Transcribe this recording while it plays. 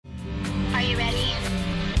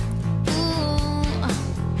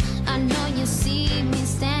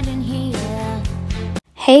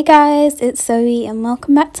Hey guys, it's Zoe and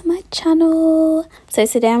welcome back to my channel. So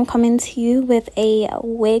today I'm coming to you with a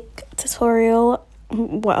wig tutorial.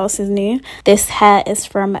 What else is new? This hair is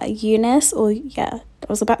from UNice, or yeah, I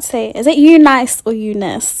was about to say, is it UNice or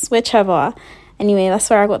UNice? Whichever. Anyway,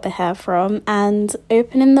 that's where I got the hair from. And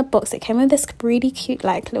opening the box, it came with this really cute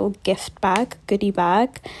like little gift bag, goodie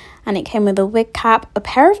bag. And it came with a wig cap, a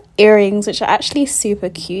pair of earrings, which are actually super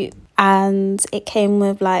cute. And it came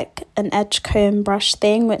with like an edge comb brush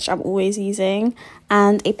thing, which I'm always using,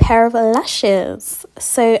 and a pair of lashes.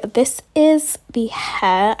 So this is the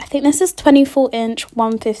hair. I think this is 24-inch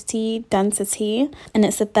 150 density, and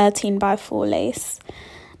it's a 13x4 lace.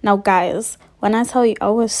 Now guys, when I tell you, I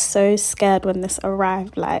was so scared when this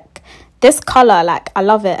arrived. Like, this color, like, I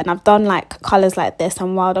love it, and I've done like colors like this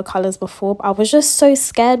and wilder colors before, but I was just so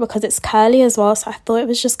scared because it's curly as well, so I thought it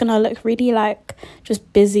was just gonna look really like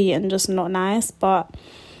just busy and just not nice. But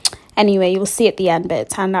anyway, you'll see at the end, but it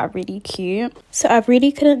turned out really cute. So I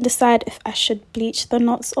really couldn't decide if I should bleach the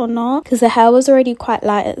knots or not, because the hair was already quite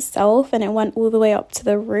light itself and it went all the way up to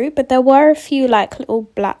the root, but there were a few like little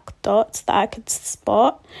black dots that I could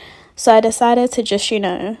spot. So I decided to just,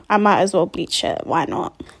 I might as well bleach it. Why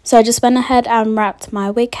not? So I just went ahead and wrapped my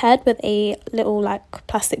wig head with a little like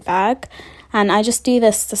plastic bag. And I just do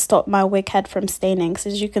this to stop my wig head from staining. Because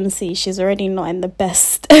as you can see, she's already not in the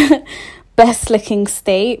best looking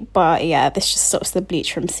state. But yeah, this just stops the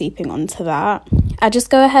bleach from seeping onto that. I just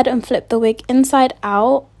go ahead and flip the wig inside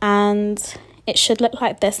out. And it should look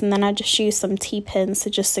like this. And then I just use some T-pins to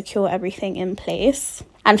just secure everything in place.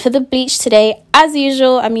 And for the bleach today, as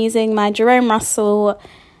usual, I'm using my Jerome Russell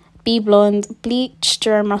Be Blonde bleach.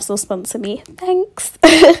 Jerome Russell sponsor me, thanks.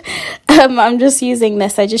 I'm just using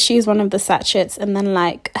this. I just use one of the sachets and then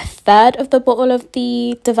like a third of the bottle of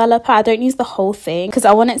the developer. I don't use the whole thing because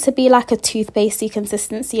I want it to be like a toothpastey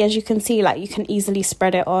consistency. As you can see, like you can easily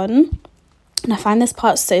spread it on. And I find this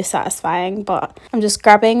part so satisfying, but I'm just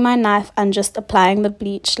grabbing my knife and just applying the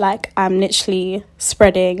bleach like I'm literally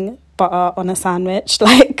spreading butter on a sandwich.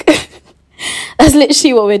 Like, that's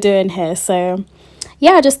literally what we're doing here. So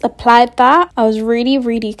yeah, I just applied that. I was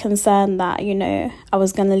really concerned that, I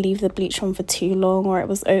was going to leave the bleach on for too long, or it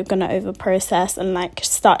was going to over process and like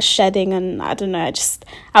start shedding, and I don't know,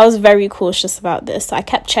 I was very cautious about this. So I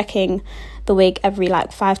kept checking the wig every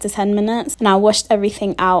like 5 to 10 minutes, and I washed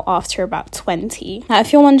everything out after about 20. Now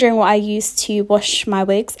if you're wondering what I use to wash my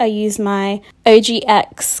wigs, I use my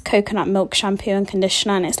OGX coconut milk shampoo and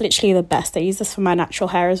conditioner, and it's literally the best. I use this for my natural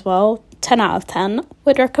hair as well. 10 out of 10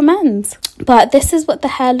 would recommend. But this is what the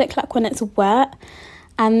hair looked like when it's wet,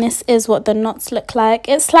 and this is what the knots look like.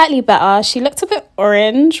 It's slightly better. She looked a bit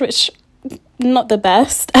orange, which not the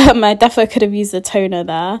best. I definitely could have used a toner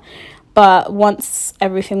there. But once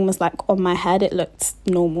everything was like on my head, it looked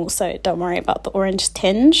normal. So don't worry about the orange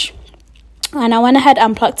tinge. And I went ahead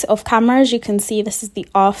and plucked it off camera. As you can see, this is the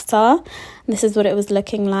after. This is what it was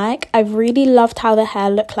looking like. I really loved how the hair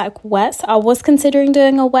looked like wet. So I was considering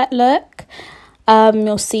doing a wet look.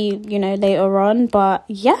 You'll see, later on. But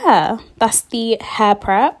yeah, that's the hair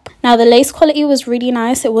prep. Now the lace quality was really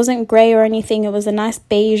nice. It wasn't grey or anything. It was a nice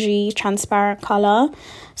beigey, transparent colour.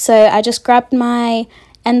 So I just grabbed my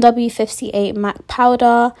NW58 MAC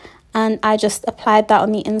powder and I just applied that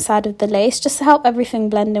on the inside of the lace just to help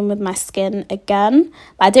everything blend in with my skin again.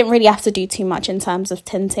 But I didn't really have to do too much in terms of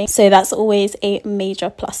tinting, so that's always a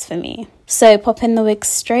major plus for me. So popping the wig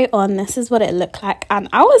straight on, this is what it looked like, and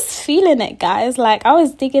I was feeling it, guys. Like, I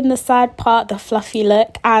was digging the side part, the fluffy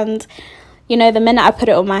look, and the minute I put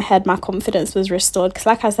it on my head, my confidence was restored. Because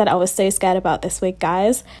like I said, I was so scared about this wig,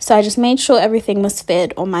 guys. So I just made sure everything was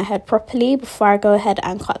fitted on my head properly before I go ahead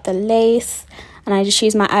and cut the lace. And I just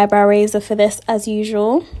use my eyebrow razor for this as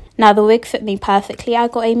usual. Now the wig fit me perfectly. I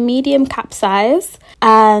got a medium cap size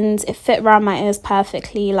and it fit around my ears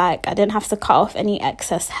perfectly. Like, I didn't have to cut off any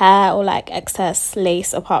excess hair or like excess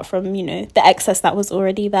lace apart from, the excess that was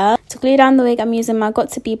already there. To glue down the wig, I'm using my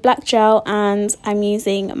Got To Be black gel and I'm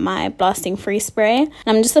using my blasting free spray.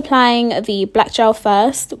 And I'm just applying the black gel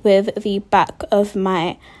first with the back of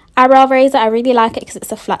my eyebrow razor. I really like it because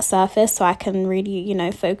it's a flat surface, so I can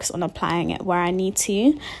really, focus on applying it where I need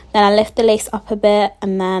to. Then I lift the lace up a bit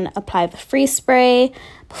and then apply the free spray.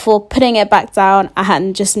 before putting it back down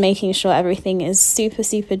and just making sure everything is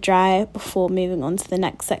super dry before moving on to the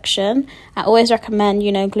next section. I always recommend,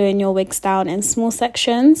 you know, gluing your wigs down in small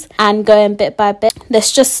sections and going bit by bit.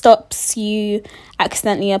 This just stops you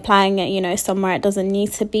accidentally applying it, you know, somewhere it doesn't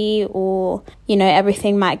need to be, or, you know,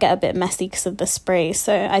 everything might get a bit messy because of the spray.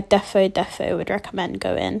 So I defo would recommend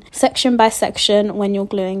going section by section when you're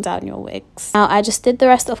gluing down your wigs. Now I just did the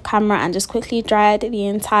rest off camera and just quickly dried the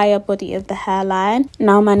entire body of the hairline.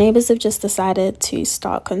 Now my neighbours have just decided to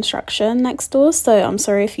start construction next door, so I'm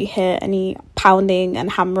sorry if you hear any pounding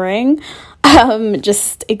and hammering.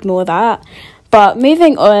 Just ignore that. But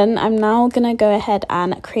moving on, I'm now gonna go ahead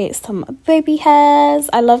and create some baby hairs.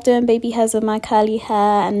 I love doing baby hairs with my curly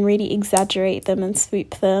hair and really exaggerate them and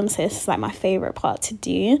swoop them, so this is like my favourite part to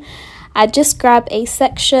do. I just grab a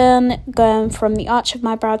section going from the arch of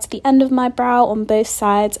my brow to the end of my brow on both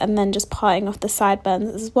sides, and then just parting off the sideburns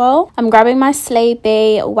as well. I'm grabbing my Slay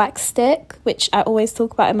Bay wax stick, which I always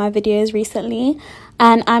talk about in my videos recently,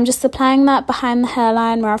 and I'm just applying that behind the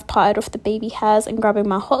hairline where I've parted off the baby hairs, and grabbing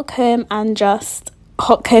my hot comb and just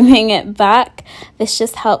hot combing it back. This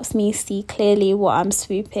just helps me see clearly what I'm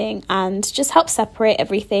swooping and just helps separate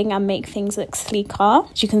everything and make things look sleeker.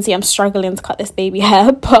 As you can see, I'm struggling to cut this baby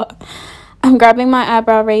hair, but I'm grabbing my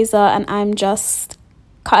eyebrow razor and I'm just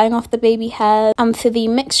cutting off the baby hair. For the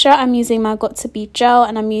mixture, I'm using my Got To Be gel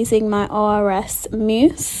and I'm using my ORS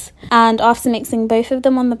mousse, and after mixing both of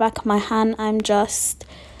them on the back of my hand, I'm just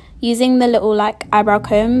using the little like eyebrow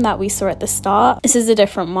comb that we saw at the start. This is a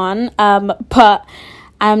different one, but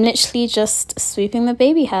I'm literally just swooping the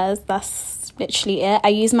baby hairs. That's literally it. I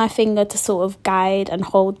use my finger to sort of guide and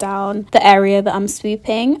hold down the area that I'm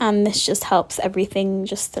swooping, and this just helps everything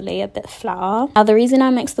just to lay a bit flatter. Now the reason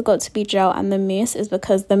I mix the Got To Be gel and the mousse is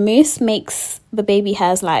because the mousse makes the baby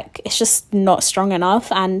hairs like, it's just not strong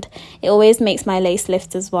enough, and it always makes my lace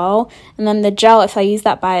lift as well. And then the gel, if I use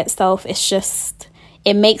that by itself,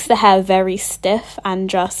 it makes the hair very stiff and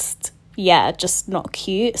just not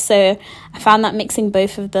cute. So I found that mixing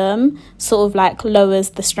both of them sort of like lowers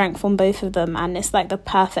the strength on both of them, and it's like the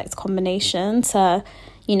perfect combination to,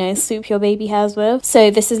 you know, swoop your baby hairs with. So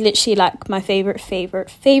this is literally like my favorite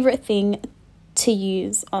thing to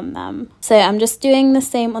use on them. So I'm just doing the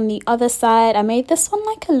same on the other side. I made this one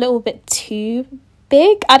like a little bit too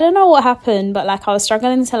big. I don't know what happened, but like I was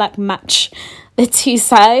struggling to like match the two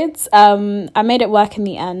sides. I made it work in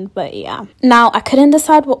the end, but yeah. Now I couldn't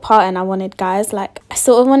decide what parting I wanted, guys. Like I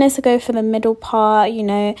sort of wanted to go for the middle part, you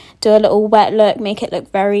know, do a little wet look, make it look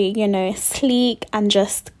very, you know, sleek and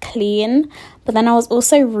just clean. But then I was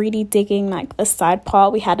also really digging like the side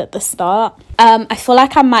part we had at the start. I feel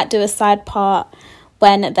like I might do a side part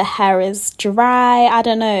when the hair is dry. I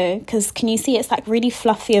don't know, because can you see it's like really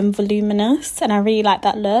fluffy and voluminous, and I really like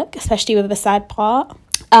that look, especially with the side part.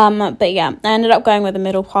 But yeah, I ended up going with the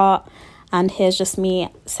middle part, and here's just me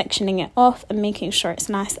sectioning it off and making sure it's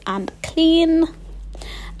nice and clean.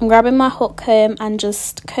 I'm grabbing my hot comb and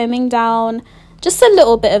just combing down just a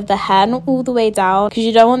little bit of the hair, not all the way down, because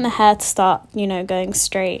you don't want the hair to start, you know, going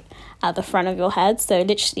straight at the front of your head. So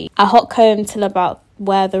literally I hot comb till about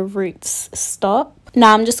where the roots stop.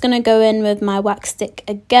 Now I'm just going to go in with my wax stick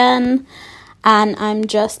again, and I'm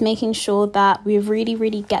just making sure that we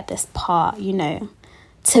really get this part, you know,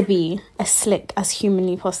 to be as slick as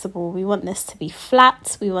humanly possible. We want this to be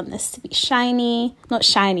flat, we want this to be shiny, not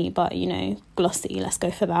shiny, but you know, glossy. Let's go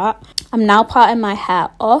for that. I'm now parting my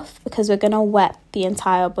hair off because we're gonna wet the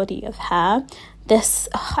entire body of hair.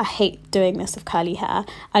 I hate doing this with curly hair.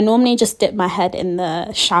 I normally just dip my head in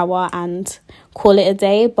the shower and call it a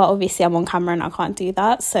day, but obviously I'm on camera and I can't do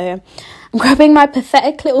that. So I'm grabbing my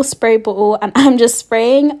pathetic little spray bottle and I'm just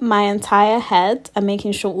spraying my entire head and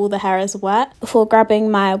making sure all the hair is wet before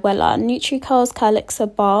grabbing my Wella Nutri-Curls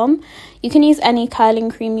Curlixer Balm. You can use any curling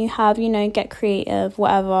cream you have, you know, get creative,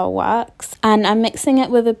 whatever works. And I'm mixing it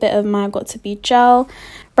with a bit of my Got To Be gel,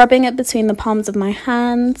 rubbing it between the palms of my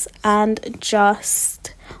hands and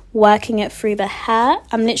just working it through the hair.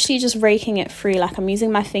 I'm literally just raking it through, like I'm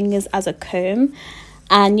using my fingers as a comb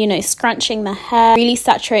and, you know, scrunching the hair, really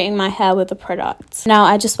saturating my hair with the product. Now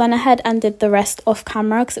I just went ahead and did the rest off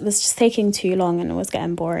camera because it was just taking too long and it was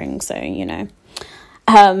getting boring. So, you know,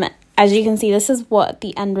 as you can see, this is what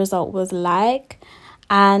the end result was like.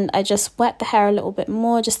 And I just wet the hair a little bit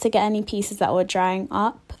more just to get any pieces that were drying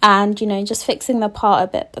up. And, you know, just fixing the part a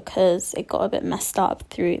bit because it got a bit messed up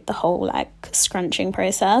through the whole, like, scrunching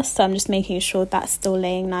process. So I'm just making sure that's still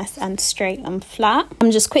laying nice and straight and flat.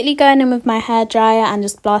 I'm just quickly going in with my hair dryer and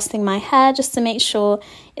just blasting my hair just to make sure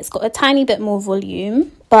It's got a tiny bit more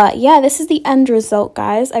volume. But yeah, this is the end result,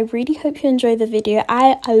 guys. I really hope you enjoyed the video.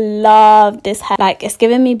 I love this hair. Like, it's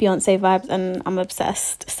giving me Beyonce vibes and I'm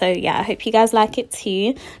obsessed. So yeah, I hope you guys like it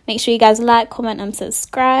too. Make sure you guys like, comment and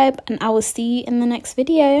subscribe, and I will see you in the next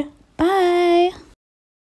video. Bye.